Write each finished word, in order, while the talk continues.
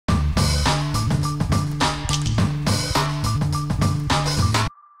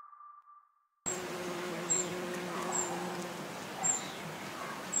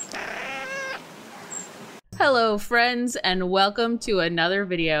Hello friends, and welcome to another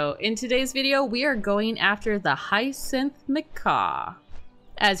video. In today's video we are going after the Hyacinth Macaw.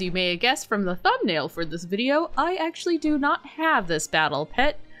 As you may have guessed from the thumbnail for this video, I actually do not have this battle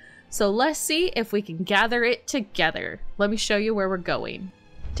pet, so let's see if we can gather it together. Let me show you where we're going.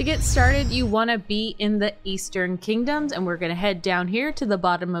 To get started, you want to be in the Eastern Kingdoms, and we're going to head down here to the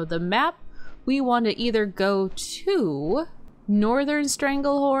bottom of the map. We want to either go to Northern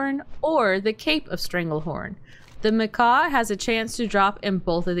Stranglehorn or the Cape of Stranglehorn. The Macaw has a chance to drop in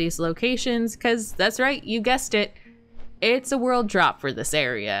both of these locations because that's right, you guessed it, it's a world drop for this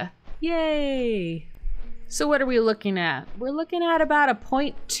area. Yay! So what are we looking at? We're looking at about a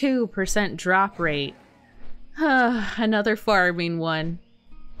 0.2% drop rate. Another farming one.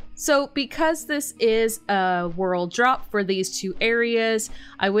 So because this is a world drop for these two areas,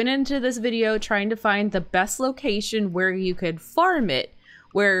 I went into this video trying to find the best location where you could farm it,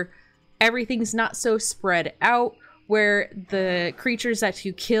 where everything's not so spread out, where the creatures that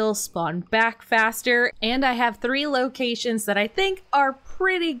you kill spawn back faster, and I have 3 locations that I think are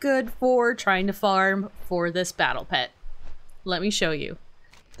pretty good for trying to farm for this battle pet. Let me show you.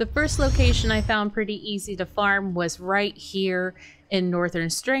 The first location I found pretty easy to farm was right here in Northern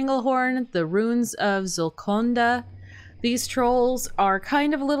Stranglehorn, the ruins of Zulconda. These trolls are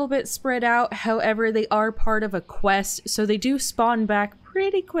kind of a little bit spread out, however they are part of a quest, so they do spawn back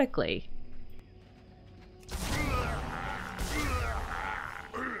pretty quickly.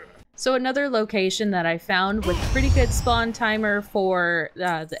 So another location that I found with pretty good spawn timer for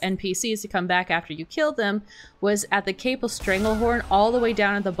the NPCs to come back after you kill them was at the Cape of Stranglehorn. All the way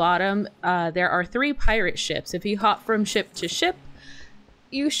down at the bottom, there are 3 pirate ships. If you hop from ship to ship,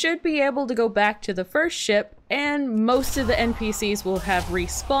 you should be able to go back to the first ship, and most of the NPCs will have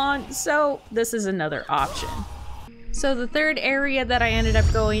respawned, so this is another option. So the third area that I ended up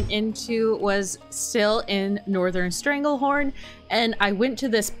going into was still in Northern Stranglehorn, and I went to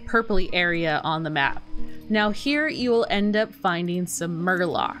this purpley area on the map. Now here you will end up finding some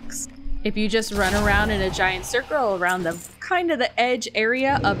murlocs. If you just run around in a giant circle around the kind of the edge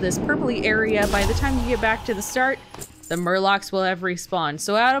area of this purpley area, by the time you get back to the start, the murlocs will have respawned.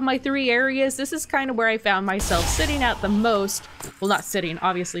 So out of my 3 areas, this is kind of where I found myself sitting at the most. Well, not sitting,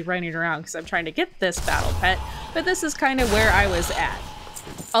 obviously running around because I'm trying to get this battle pet, but this is kind of where I was at.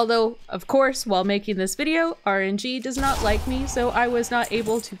 Although, of course, while making this video, RNG does not like me, so I was not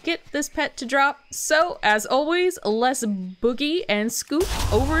able to get this pet to drop. So, as always, let's boogie and scoot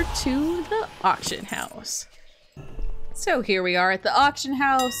over to the auction house. So here we are at the auction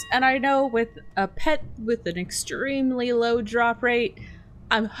house, and I know with a pet with an extremely low drop rate,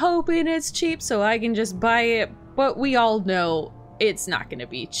 I'm hoping it's cheap so I can just buy it, but we all know it's not going to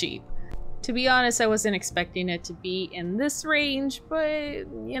be cheap. To be honest, I wasn't expecting it to be in this range, but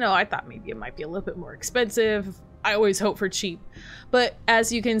you know, I thought maybe it might be a little bit more expensive. I always hope for cheap. But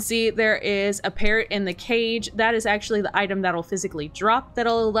as you can see, there is a parrot in the cage. That is actually the item that'll physically drop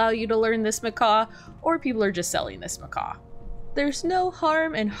that'll allow you to learn this macaw, or people are just selling this macaw. There's no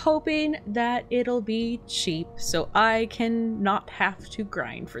harm in hoping that it'll be cheap, so I can not have to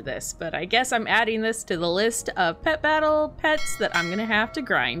grind for this. But I guess I'm adding this to the list of pet battle pets that I'm gonna have to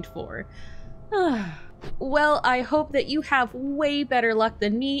grind for. Well, I hope that you have way better luck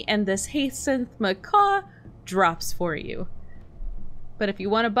than me and this Hyacinth Macaw drops for you. But if you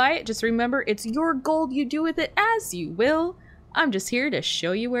want to buy it, just remember it's your gold, you do with it as you will. I'm just here to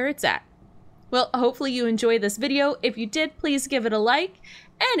show you where it's at. Well, hopefully you enjoyed this video. If you did, please give it a like.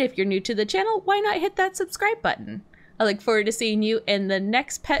 And if you're new to the channel, why not hit that subscribe button? I look forward to seeing you in the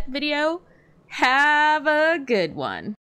next pet video. Have a good one.